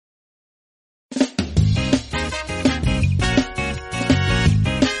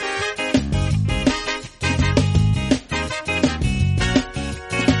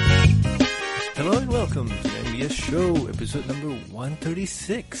episode number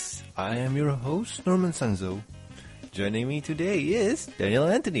 136. I am your host, Norman Sanzo. Joining me today is Daniel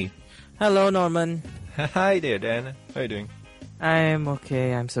Anthony. Hello, Norman. Hi there, Dan. How are you doing? I'm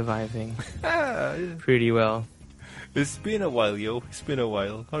okay. I'm surviving. Pretty well. It's been a while, yo. It's been a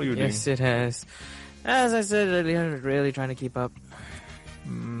while. How are you doing? Yes, it has. As I said earlier, really trying to keep up.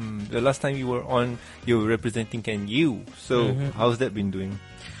 The last time you were on, you were representing Can You. So, how's that been doing?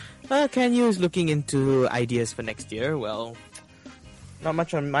 Can You is looking into ideas for next year. Well, not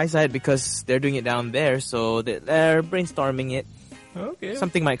much on my side because they're doing it down there, so they're brainstorming it. Okay.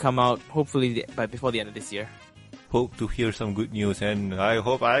 Something might come out, hopefully, before the end of this year. Hope to hear some good news, and I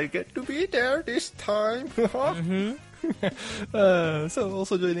hope I get to be there this time. So,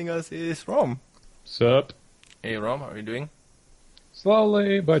 also joining us is Rom. Sup? Hey, Rom, how are you doing?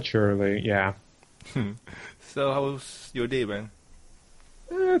 Slowly but surely, yeah. So, how's your day, man?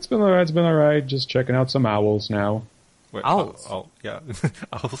 It's been alright. Just checking out some owls now. Wait, Owls? Yeah.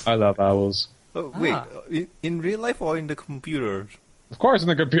 Owls. I love owls. Oh, wait, in real life or in the computer? Of course in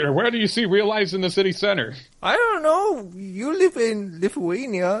the computer. Where do you see real life in the city center? I don't know. You live in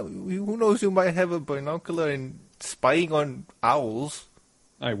Lithuania. Who knows, you might have a binocular and spying on owls.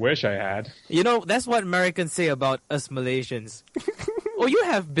 I wish I had. You know, that's what Americans say about us Malaysians. Oh, you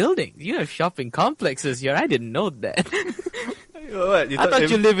have buildings. You have shopping complexes here. I didn't know that. What? I thought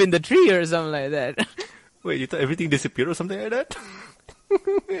you live in the tree or something like that. Wait, you thought everything disappeared or something like that?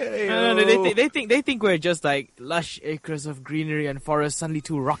 No, they think we're just like lush acres of greenery and forests, suddenly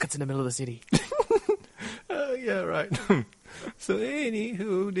two rockets in the middle of the city. Yeah, right. So,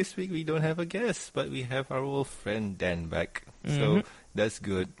 anywho, this week we don't have a guest, but we have our old friend Dan back. So, that's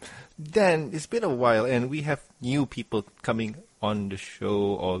good. Dan, it's been a while, and we have new people coming on the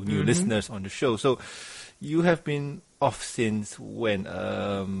show, or new listeners on the show. So, you have been off since when?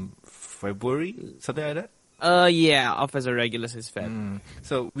 February? Something like that? Yeah, off as a regular since Feb.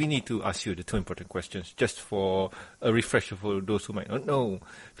 So we need to ask you the two important questions, just for a refresher for those who might not know.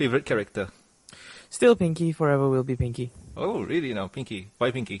 Favorite character? Still Pinky, forever will be Pinky. Oh, really now? Pinky. Why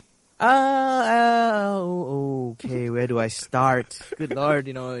Pinky? Okay, where do I start? Good lord,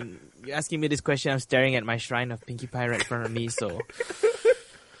 you're asking me this question, I'm staring at my shrine of Pinkie Pie right in front of me, so...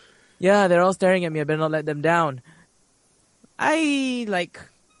 Yeah, they're all staring at me, I better not let them down. I like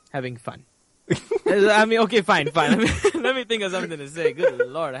having fun. I mean, okay, fine. Let me think of something to say. Good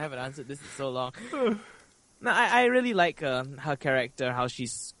lord, I haven't answered this in so long. No, I really like her character, how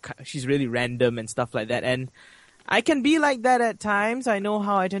she's really random and stuff like that. And I can be like that at times. I know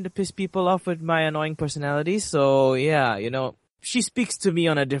how I tend to piss people off with my annoying personality. So, yeah, she speaks to me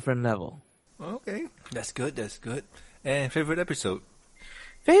on a different level. Okay, that's good. And favorite episode?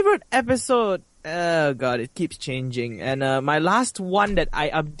 Favorite episode? Oh god, it keeps changing. And my last one that I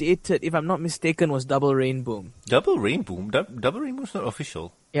updated, if I'm not mistaken, was Double Rainbow. Double Rainbow? Double Rainbow's not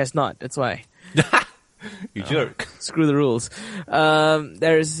official. Yeah, it's not. That's why. You jerk. Screw the rules.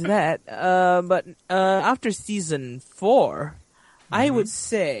 There's that. But after season 4, I would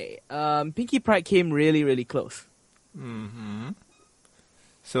say Pinkie Pride came really, really close.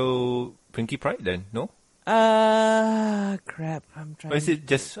 So, Pinkie Pride then, no? Crap. I'm trying. Or is it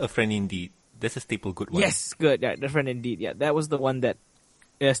just A Friend Indeed? That's a staple good one. Yes, good. Yeah, The Friend Indeed. Yeah, that was the one that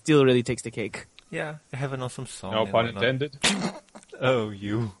still really takes the cake. Yeah, I have an awesome song. No pun intended. Oh,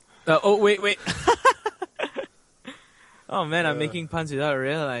 you. Wait. Oh man, I'm making puns without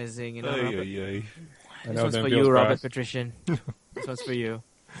realizing. Oy. This one's for you, Robert Patrician. This one's for you.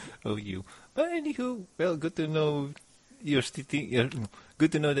 Oh, you. But anywho, well, good to know you're sticking.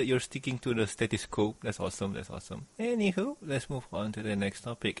 Good to know that you're sticking to the status quo. That's awesome. Anywho, let's move on to the next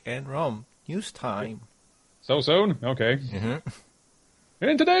topic. And Rom, news time. So soon? Okay.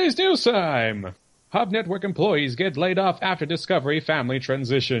 In today's news time, Hub Network employees get laid off after Discovery family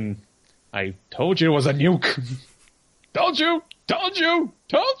transition. I told you it was a nuke. Told you.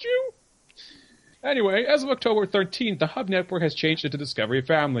 Anyway, as of October 13th, the Hub Network has changed into Discovery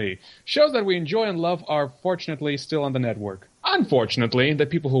Family. Shows that we enjoy and love are fortunately still on the network. Unfortunately, the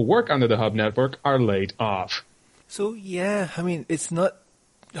people who work under the Hub Network are laid off. So, yeah, I mean, it's not...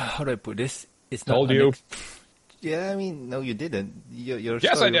 How do I put this? It's not... Told you. Yeah, I mean, no, you didn't.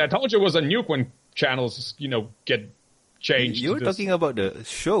 Yes, I did. I told you it was a nuke when channels, get changed. You're talking about the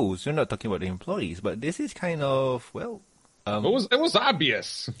shows. You're not talking about the employees. But this is kind of, well... it was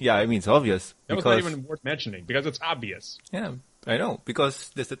obvious. Yeah, I mean, it's obvious. It was not even worth mentioning, because it's obvious. Yeah, I know.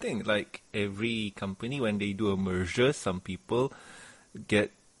 Because that's the thing. Like, every company, when they do a merger, some people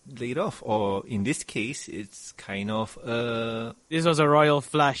get laid off. Or, in this case, it's kind of This was a royal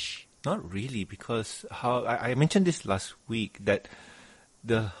flush. Not really, because I mentioned this last week, that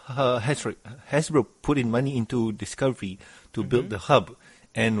the Hasbro put in money into Discovery to build the hub,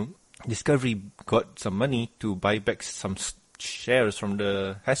 and Discovery got some money to buy back some shares from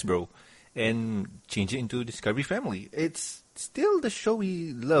the Hasbro and change it into Discovery Family. It's still the show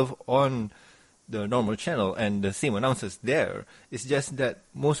we love on the normal channel and the same announcers there. It's just that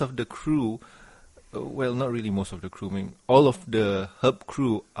most of the crew, well, not really most of the crew, I mean, all of the hub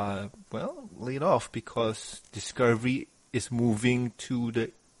crew are, well, laid off because Discovery is moving to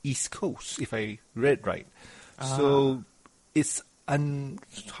the East Coast, if I read right. So it's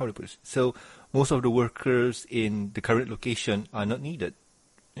how to put it? So most of the workers in the current location are not needed.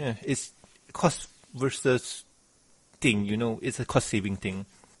 Yeah, it's cost versus thing, it's a cost-saving thing.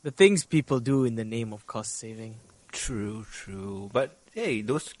 The things people do in the name of cost saving. True. But hey,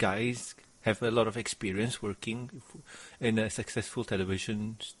 those guys have a lot of experience working in a successful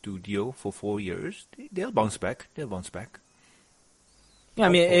television studio for 4 years. They'll bounce back. Yeah, I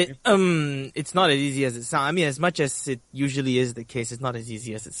mean, it's not as easy as it sounds. I mean, as much as it usually is the case, it's not as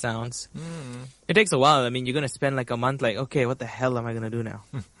easy as it sounds. It takes a while. I mean, you're going to spend like a month like, okay, what the hell am I going to do now?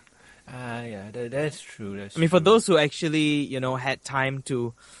 Yeah, that's true. I mean, for those who actually, had time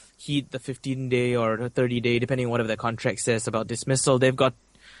to heed the 15-day or the 30-day, depending on whatever the contract says about dismissal, they've got,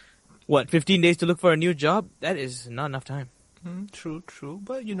 15 days to look for a new job? That is not enough time. True.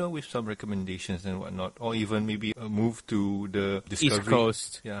 But, with some recommendations and whatnot, or even maybe a move to the Discovery. East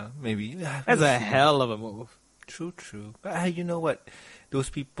Coast. Yeah, maybe. That's a hell of a move. True. But you know what? Those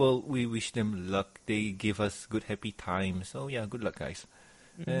people, we wish them luck. They give us good, happy time. So, yeah, good luck, guys.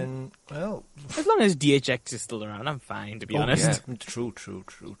 And, well... As long as DHX is still around, I'm fine, to be honest. Yeah. True.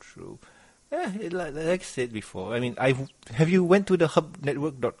 Yeah, like I said before, I mean, have you went to the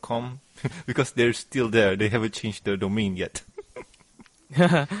hubnetwork.com? Because they're still there. They haven't changed the domain yet.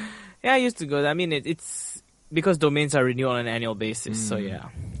 Yeah, I used to go there. I mean, it's because domains are renewed on an annual basis, so yeah.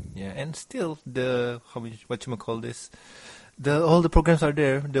 Yeah, and still, all the programs are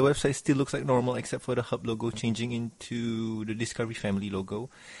there. The website still looks like normal, except for the hub logo changing into the Discovery Family logo.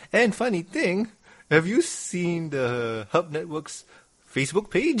 And funny thing, have you seen the Hub Network's Facebook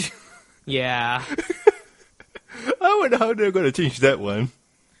page? Yeah. I wonder how they're going to change that one.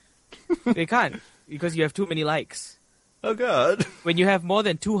 They can't, because you have too many likes. Oh, God. When you have more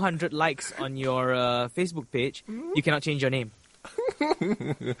than 200 likes on your Facebook page, you cannot change your name.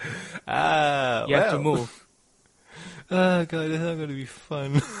 You have to move. Oh, God, that's not going to be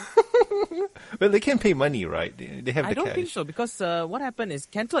fun. Well, they can pay money, right? They have the cash. I don't think so, because what happened is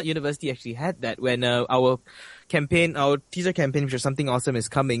Cantlot University actually had that when our teaser campaign, which was Something Awesome Is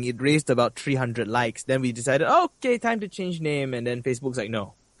Coming, it raised about 300 likes. Then we decided, okay, time to change name, and then Facebook's like,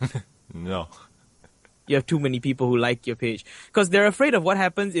 no. No. You have too many people who like your page. Because they're afraid of what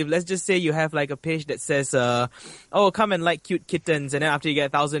happens if, let's just say you have like a page that says, come and like cute kittens, and then after you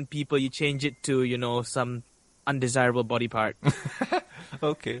get 1,000 people, you change it to, some undesirable body part.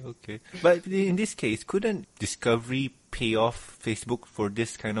 Okay. But in this case, couldn't Discovery pay off Facebook for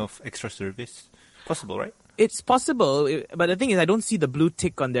this kind of extra service? Possible, right? It's possible, but the thing is I don't see the blue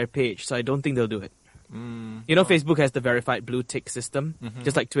tick on their page, so I don't think they'll do it. Facebook has the verified blue tick system,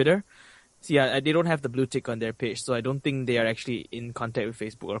 just like Twitter. So yeah, they don't have the blue tick on their page, so I don't think they are actually in contact with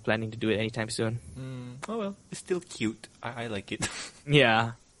Facebook or planning to do it anytime soon. Oh well, it's still cute. I like it.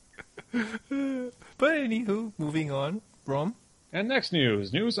 Yeah. But anywho, moving on, Rom. And next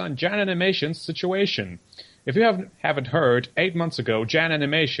news on Jan Animation's situation. If you haven't heard, 8 months ago, Jan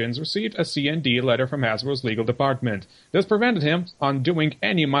Animations received a C&D letter from Hasbro's legal department. This prevented him on doing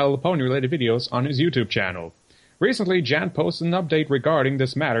any My Little Pony-related videos on his YouTube channel. Recently, Jan posted an update regarding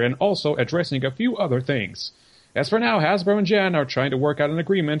this matter and also addressing a few other things. As for now, Hasbro and Jan are trying to work out an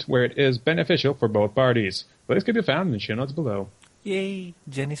agreement where it is beneficial for both parties. Links can be found in the show notes below. Yay,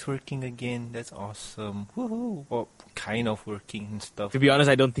 Jen is working again. That's awesome. Woohoo. Well, kind of working and stuff. To be honest,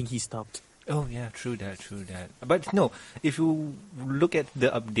 I don't think he stopped. Oh, yeah, true that. But no, if you look at the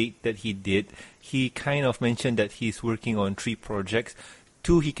update that he did, he kind of mentioned that he's working on 3 projects.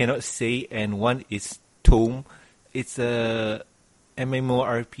 2 he cannot say, and 1 is Tome. It's a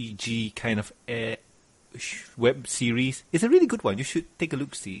MMORPG kind of web series. It's a really good one. You should take a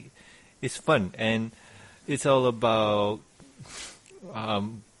look, see. It's fun, and it's all about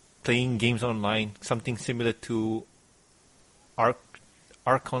playing games online, something similar to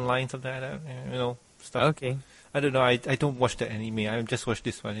Arc Online, something like that, stuff. Okay. I don't know, I don't watch the anime, I just watched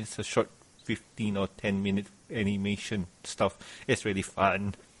this one. It's a short 15 or 10 minute animation stuff. It's really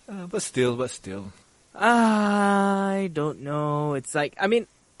fun. But still. I don't know. It's like,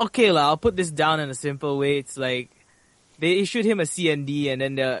 okay, I'll put this down in a simple way. It's like, they issued him a CND and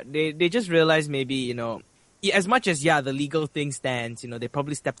then they just realized maybe, Yeah, as much as the legal thing stands, they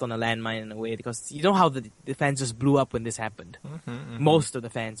probably stepped on a landmine in a way, because you know how the fans just blew up when this happened. Most of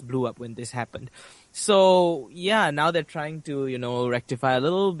the fans blew up when this happened. So now they're trying to rectify a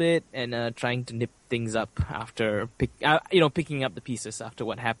little bit and trying to nip things up after picking up the pieces after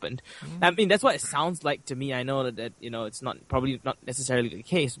what happened. I mean, that's what it sounds like to me. I know that it's probably not necessarily the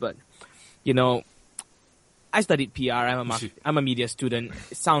case, but I studied PR. I'm a media student.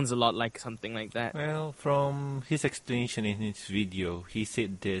 It sounds a lot like something like that. Well, from his explanation in his video, he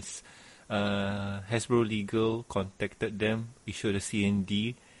said this. Hasbro Legal contacted them, issued a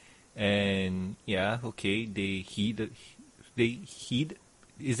CND, and they heed.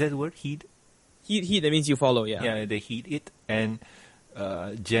 Is that the word? Heed? Heed, that means you follow, yeah. Yeah, they heed it, and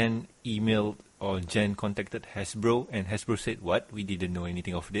Jen contacted Hasbro, and Hasbro said, "What? We didn't know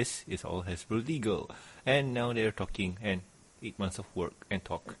anything of this. It's all Hasbro Legal." And now they're talking, and 8 months of work and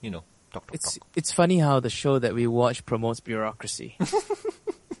talk. Talk. It's funny how the show that we watch promotes bureaucracy.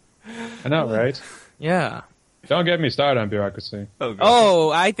 I know, right? Yeah. Don't get me started on bureaucracy. Oh,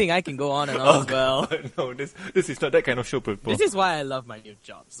 I think I can go on and on as well. God, no, this is not that kind of show, people. This is why I love my new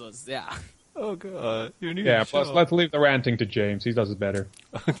job. So Oh God, your new Yeah. show. Plus, let's leave the ranting to James. He does it better.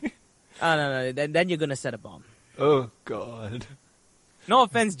 Okay. No. Then you're gonna set a bomb. Oh God. No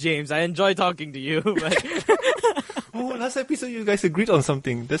offense, James. I enjoy talking to you, but last episode you guys agreed on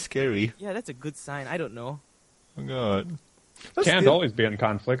something. That's scary. yeah, that's a good sign. I don't know. Oh God. Can't always be in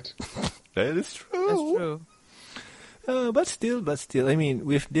conflict. That is true. That's true. But still, I mean,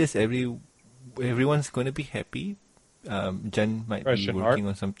 with this, everyone's going to be happy. Jen might be working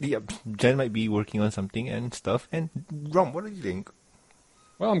on something. Yeah, Jen might be working on something and stuff. And Rom, what do you think?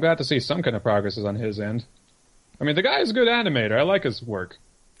 Well, I'm glad to see some kind of progress is on his end. I mean, the guy is a good animator. I like his work.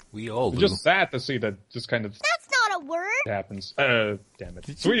 We all It's do. just sad to see that just kind of That's not a word. happens. Damn it.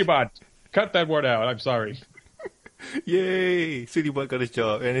 Sweetiebot, cut that word out. I'm sorry. Yay! Sweetiebot got his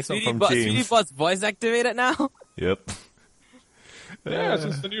job, and it's not from James. Sweetiebot's voice activated now? Yep. Yeah,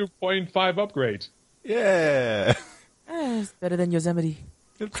 since the new 0.5 upgrade. Yeah. It's better than Yosemite.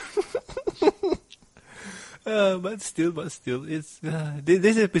 But still, it's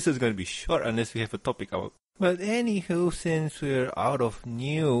this episode is going to be short unless we have a topic out. But anywho, since we're out of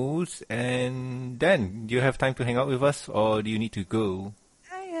news, and Dan, do you have time to hang out with us, or do you need to go?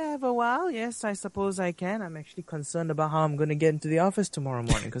 I have a while. Yes, I suppose I can. I'm actually concerned about how I'm going to get into the office tomorrow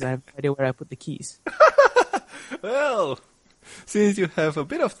morning because I have no idea where I put the keys. Well, since you have a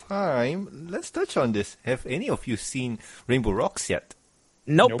bit of time, let's touch on this. Have any of you seen Rainbow Rocks yet?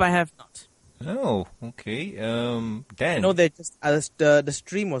 Nope. I have not. Oh, okay. Dan. I know they just the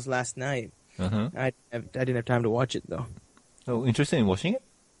stream was last night. Uh-huh. I didn't have time to watch it though. Oh, interested in watching it?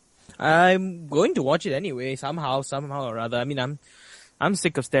 I'm going to watch it anyway, somehow or other. I mean, I'm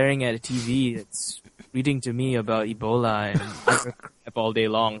sick of staring at a TV that's reading to me about Ebola and other crap all day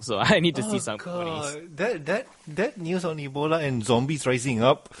long. So I need to see some funnies. That news on Ebola and zombies rising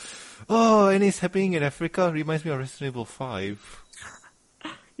up. Oh, and it's happening in Africa. Reminds me of Resident Evil 5.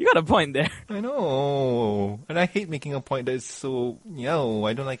 You got a point there. I know. And I hate making a point that's so... No,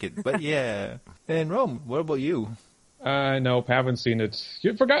 I don't like it. But yeah. And Rom, what about you? Nope, haven't seen it.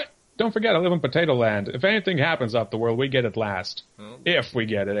 Don't forget, I live in Potato Land. If anything happens off the world, we get it last. Oh. If we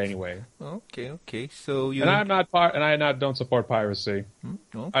get it anyway. Okay. So you... And I don't support piracy.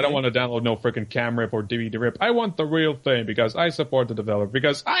 Okay. I don't want to download no freaking cam rip or DVD rip. I want the real thing because I support the developer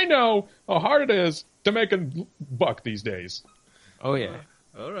because I know how hard it is to make a buck these days. Oh yeah.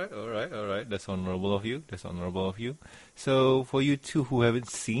 All right. That's honorable of you. So, for you two who haven't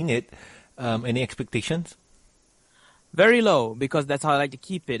seen it, any expectations? Very low, because that's how I like to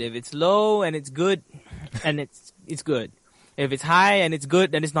keep it. If it's low and it's good, and it's good. If it's high and it's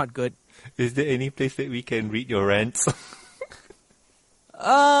good, then it's not good. Is there any place that we can read your rants?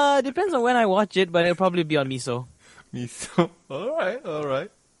 Depends on when I watch it, but it'll probably be on Miso. All right.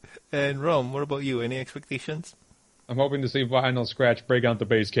 And Rom, what about you? Any expectations? I'm hoping to see Vinyl Scratch break out the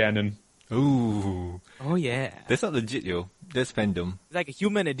bass cannon. Ooh. Oh yeah. That's not legit, yo. That's fandom. It's like a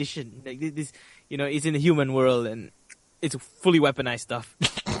human edition. Like this, it's in the human world and it's fully weaponized stuff.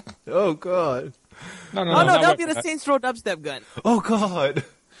 Oh god. No, that'll be the Saints Row dubstep gun. Oh god.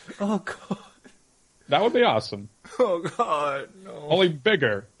 That would be awesome. Oh god. No. Only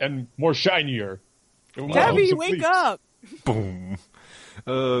bigger and more shinier. Tabby, wake up! Boom.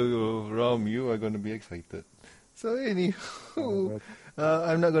 Oh, Rom, you are going to be excited. So anywho,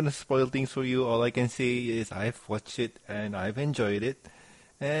 I'm not going to spoil things for you. All I can say is I've watched it and I've enjoyed it.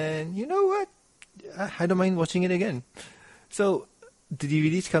 And you know what? I don't mind watching it again. So the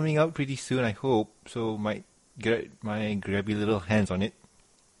DVD's coming out pretty soon, I hope. So might get my grabby little hands on it.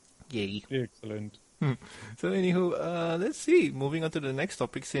 Yay. Excellent. So anywho, let's see. Moving on to the next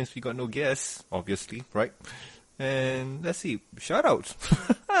topic since we got no guests, obviously, right? And let's see, shoutouts.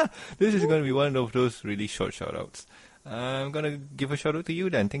 This is going to be one of those really short shoutouts. I'm going to give a shout out to you,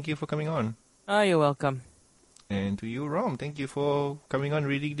 Dan. Thank you for coming on. Oh, you're welcome. And to you, Rom. Thank you for coming on,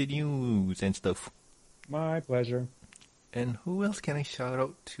 reading the news and stuff. My pleasure. And who else can I shout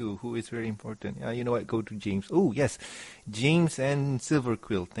out to? Who is very important? You know what? Go to James. Oh, yes. James and Silver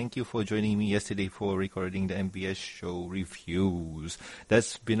Quill. Thank you for joining me yesterday for recording the MBS Show reviews.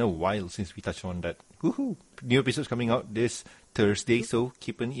 That's been a while since we touched on that. Woohoo! New episodes coming out this Thursday, so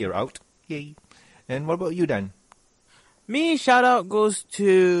keep an ear out. Yay! And what about you, Dan? Me, shout out goes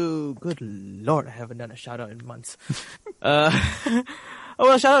to... Good Lord, I haven't done a shout out in months. Well,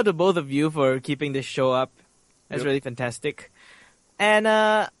 shout out to both of you for keeping this show up. That's really fantastic.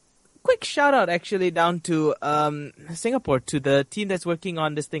 And quick shout out actually down to Singapore, to the team that's working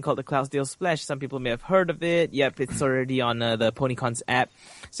on this thing called the Cloudsdale Splash. Some people may have heard of it. Yep, it's already on the PonyCons app.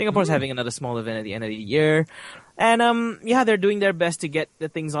 Singapore's having another small event at the end of the year. And yeah, they're doing their best to get the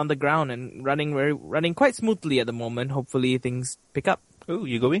things on the ground and running quite smoothly at the moment. Hopefully things pick up. Oh,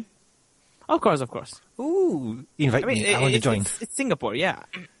 you going? Of course, of course. Ooh, invite me. I want to join. It's Singapore, yeah.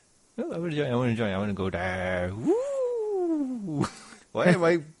 Oh, I want to join. I want to go there. Woo! Why am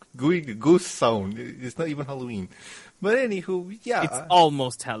I going the ghost sound? It's not even Halloween. But anywho, yeah. It's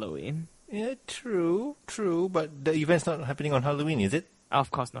almost Halloween. Yeah, true. But the event's not happening on Halloween, is it?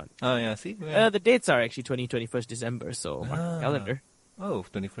 Of course not. Oh, yeah, see? Yeah. The dates are actually 21st December, so mark the calendar. Oh,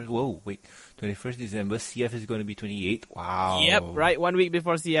 21st. Whoa, wait. 21st December. CF is going to be 28. Wow. Yep, right. 1 week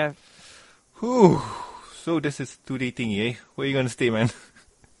before CF. Whew. So this is 2-day thingy, eh? Where are you going to stay, man?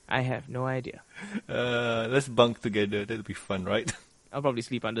 I have no idea. Let's bunk together. That'll be fun, right? I'll probably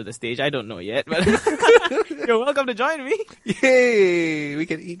sleep under the stage. I don't know yet, but you're welcome to join me. Yay! We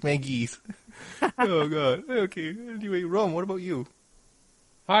can eat Maggies. Oh, God. Okay. Anyway, Rom, what about you?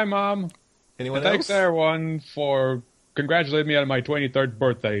 Hi, Mom. Anyone and else? Thanks, everyone, for congratulating me on my 23rd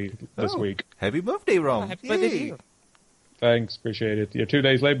birthday this week. Happy birthday, Rom. Happy birthday to you. Thanks, appreciate it. You're 2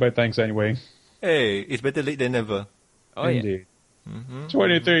 days late, but thanks anyway. Hey, it's better late than never. Oh, Indeed.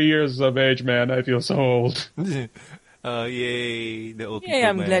 23 years of age, man. I feel so old. Yay, the old people, yeah.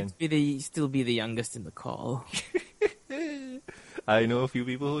 I'm man. glad to still be the youngest in the call. I know a few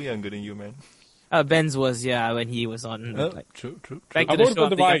people who are younger than you, man. Ben's was, when he was on. True. Back I to the vote show, for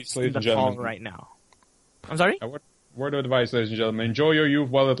the vice, ladies and the call gentlemen. right now. I'm sorry? Word of advice, ladies and gentlemen. Enjoy your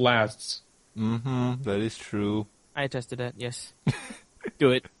youth while it lasts. That is true. I attest to that, yes. Do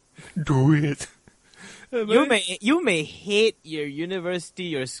it. Do it. You may hate your university,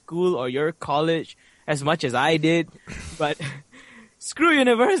 your school, or your college as much as I did, but screw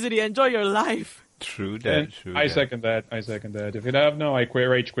university, enjoy your life. True that. I second that. If you don't know, I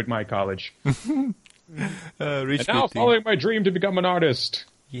quit my college. And now following my dream to become an artist.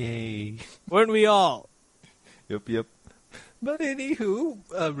 Yay. Weren't we all? Yep. But anywho,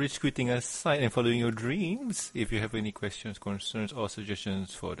 rich quitting aside and following your dreams, if you have any questions, concerns, or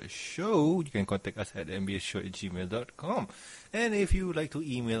suggestions for the show, you can contact us at mbsshow@gmail.com. And if you would like to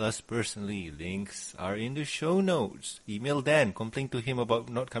email us personally, links are in the show notes. Email Dan, complain to him about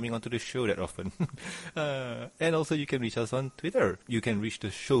not coming onto the show that often. And also you can reach us on Twitter. You can reach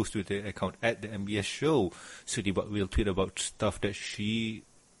the show's Twitter account at the MBS Show. Sweetiebot will tweet about stuff that she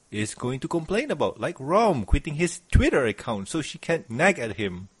is going to complain about, like Rom quitting his Twitter account so she can't nag at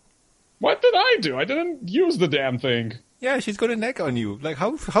him. What did I do? I didn't use the damn thing. Yeah, she's gonna nag on you. Like,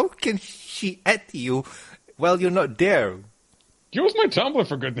 how can she add you while you're not there? Use my Tumblr,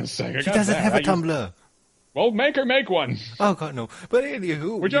 for goodness sake. She doesn't have a Tumblr. Well, make her make one. Oh, God, no. But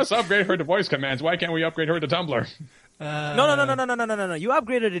anywho... We just upgrade her to voice commands. Why can't we upgrade her to Tumblr? No. You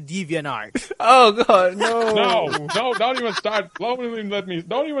upgraded to DeviantArt. Oh, God, no. No, don't even start. Don't even make me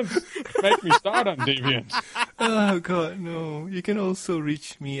start on Deviant. Oh, God, no. You can also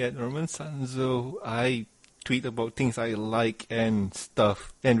reach me at Norman Sanzo. I tweet about things I like and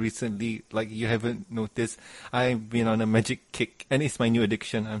stuff. And recently, like you haven't noticed, I've been on a magic kick. And it's my new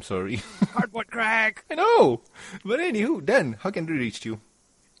addiction. I'm sorry. Cardboard crack. I know. But anywho, Dan, how can we reach you?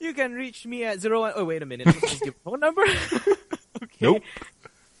 You can reach me at 01... Oh, wait a minute. Let's give a phone number. Okay. Nope.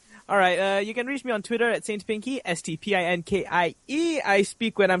 All right. You can reach me on Twitter at Saint Pinky, STPINKIE. I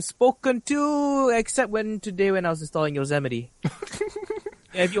speak when I'm spoken to, except when I was installing Yosemite.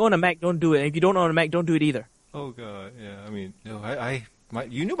 Yeah, if you own a Mac, don't do it. And if you don't own a Mac, don't do it either. Oh, God. Yeah, I mean, no,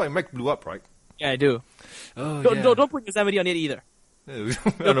 you know my Mac blew up, right? Yeah, I do. Oh, Don't put Yosemite on it either.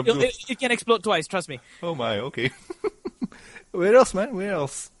 It can explode twice, trust me. Oh, my, okay. Where else, man? Where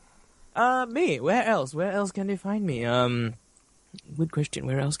else? Me. Where else? Where else can they find me? Good question.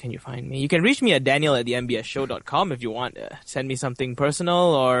 Where else can you find me? You can reach me at daniel@thembsshow.com if you want. Send me something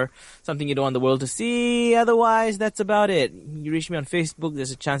personal or something you don't want the world to see. Otherwise, that's about it. You reach me on Facebook,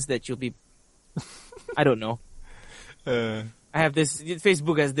 there's a chance that you'll be... I don't know. I have this...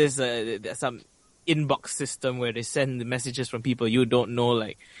 Facebook has this some inbox system where they send the messages from people you don't know,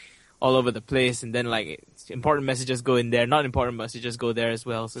 like, all over the place, and then, like, important messages go in there. Not important messages go there as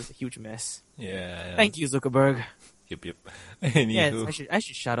well, so it's a huge mess. Yeah. Thank you, Zuckerberg. Yep. Yes, I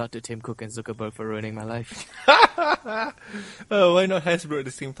should shout out to Tim Cook and Zuckerberg for ruining my life. Oh, why not Hasbro at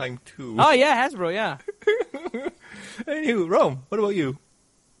the same time too? Oh yeah, Hasbro, yeah. Anywho, Rome, what about you?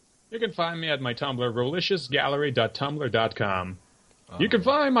 You can find me at my Tumblr, roliciousgallery.tumblr.com. You can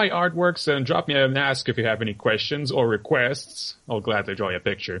find my artworks and drop me an ask if you have any questions or requests. I'll gladly draw you a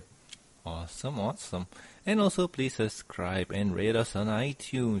picture. Awesome. And also please subscribe and rate us on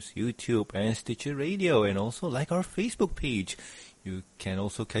iTunes, YouTube, and Stitcher Radio, and also like our Facebook page. You can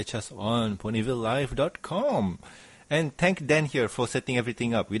also catch us on ponyvillelive.com. And thank Dan here for setting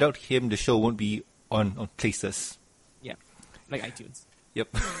everything up. Without him, the show won't be on places. Yeah, like iTunes.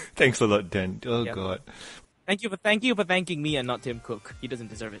 Yep. Thanks a lot, Dan. Oh, yep. God. Thank you for thanking me and not Tim Cook. He doesn't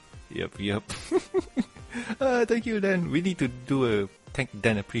deserve it. Yep. Thank you, Dan. We need to do a Thank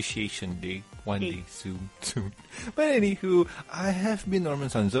Dan Appreciation Day one day soon. But anywho, I have been Norman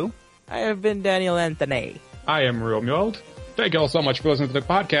Sanzo. I have been Daniel Anthony. I am Romuald. Thank you all so much for listening to the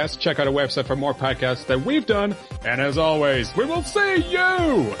podcast. Check out our website for more podcasts that we've done. And as always, we will see you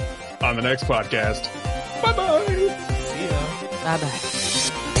on the next podcast. Bye-bye. See ya. Bye-bye.